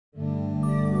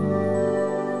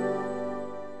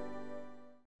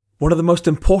One of the most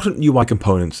important UI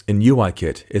components in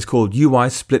UIKit is called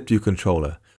UI Split View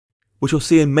Controller, which you'll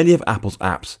see in many of Apple's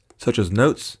apps, such as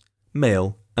Notes,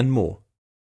 Mail, and more.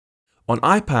 On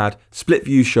iPad, split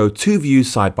views show two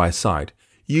views side by side,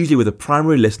 usually with a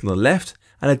primary list on the left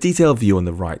and a detailed view on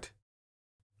the right.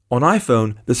 On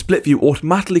iPhone, the split view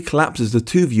automatically collapses the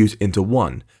two views into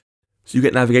one, so you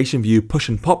get navigation view push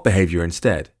and pop behavior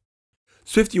instead.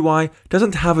 SwiftUI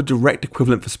doesn't have a direct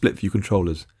equivalent for split view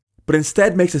controllers, but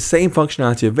instead makes the same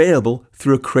functionality available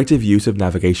through a creative use of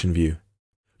navigation view.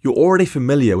 You're already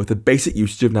familiar with the basic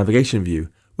usage of navigation view,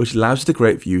 which allows you to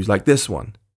create views like this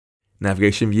one.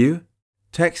 Navigation view,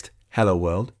 text, hello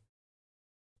world,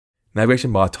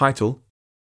 navigation bar title,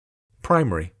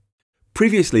 primary.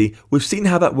 Previously, we've seen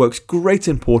how that works great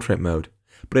in portrait mode,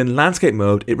 but in landscape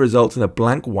mode it results in a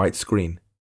blank white screen.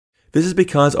 This is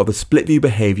because of the split view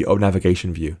behavior of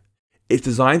navigation view. It's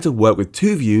designed to work with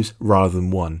two views rather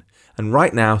than one, and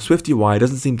right now SwiftUI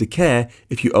doesn't seem to care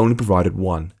if you only provided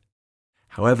one.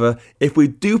 However, if we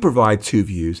do provide two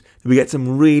views, then we get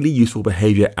some really useful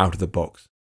behavior out of the box.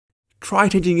 Try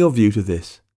changing your view to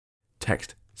this.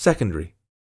 Text secondary.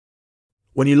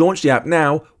 When you launch the app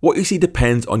now, what you see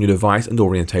depends on your device and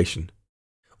orientation.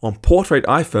 On portrait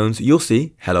iPhones, you'll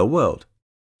see Hello World.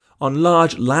 On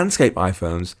large landscape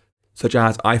iPhones, such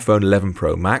as iPhone 11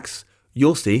 Pro Max,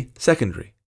 you'll see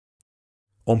secondary.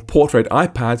 On portrait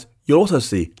iPads, you'll also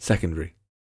see secondary.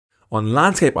 On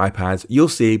landscape iPads, you'll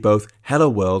see both Hello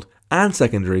World and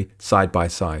secondary side by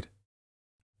side.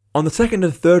 On the second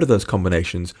and third of those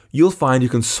combinations, you'll find you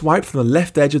can swipe from the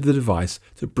left edge of the device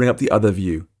to bring up the other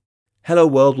view. Hello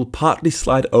World will partly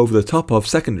slide over the top of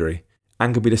secondary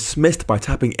and can be dismissed by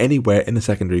tapping anywhere in the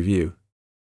secondary view.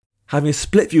 Having a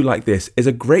split view like this is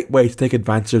a great way to take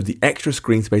advantage of the extra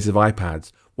screen space of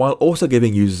iPads, while also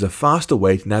giving users a faster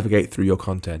way to navigate through your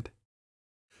content.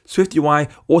 SwiftUI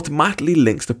automatically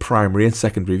links to primary and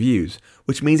secondary views,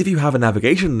 which means if you have a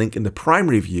navigation link in the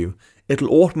primary view, it'll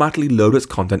automatically load its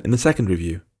content in the secondary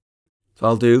view. So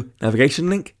I'll do navigation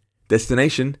link,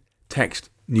 destination, text,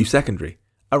 new secondary,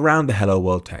 around the Hello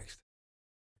World text.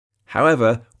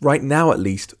 However, right now at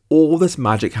least, all this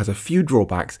magic has a few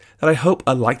drawbacks that I hope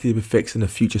are likely to be fixed in a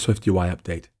future SwiftUI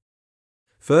update.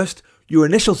 First, your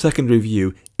initial secondary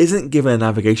view isn't given a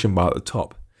navigation bar at the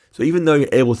top, so even though you're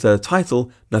able to set a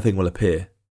title, nothing will appear.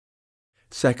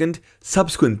 Second,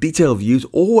 subsequent detail views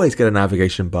always get a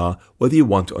navigation bar whether you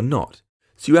want it or not,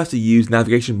 so you have to use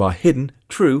navigation bar hidden,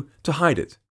 true, to hide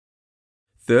it.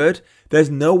 Third, there's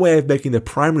no way of making the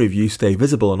primary view stay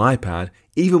visible on iPad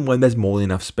even when there's more than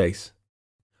enough space.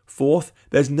 Fourth,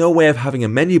 there's no way of having a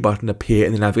menu button appear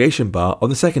in the navigation bar of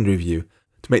the secondary view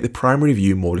to make the primary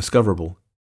view more discoverable.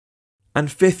 And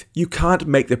fifth, you can't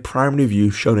make the primary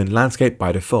view shown in landscape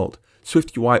by default.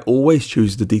 SwiftUI always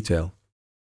chooses the detail.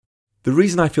 The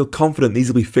reason I feel confident these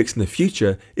will be fixed in the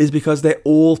future is because they're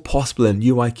all possible in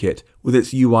UIKit with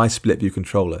its UI Split View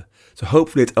controller, so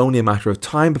hopefully it's only a matter of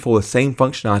time before the same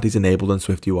functionality is enabled in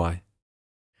SwiftUI.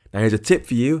 Now here's a tip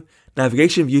for you: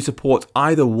 navigation view supports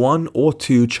either one or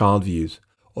two child views.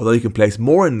 Although you can place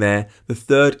more in there, the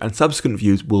third and subsequent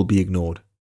views will be ignored.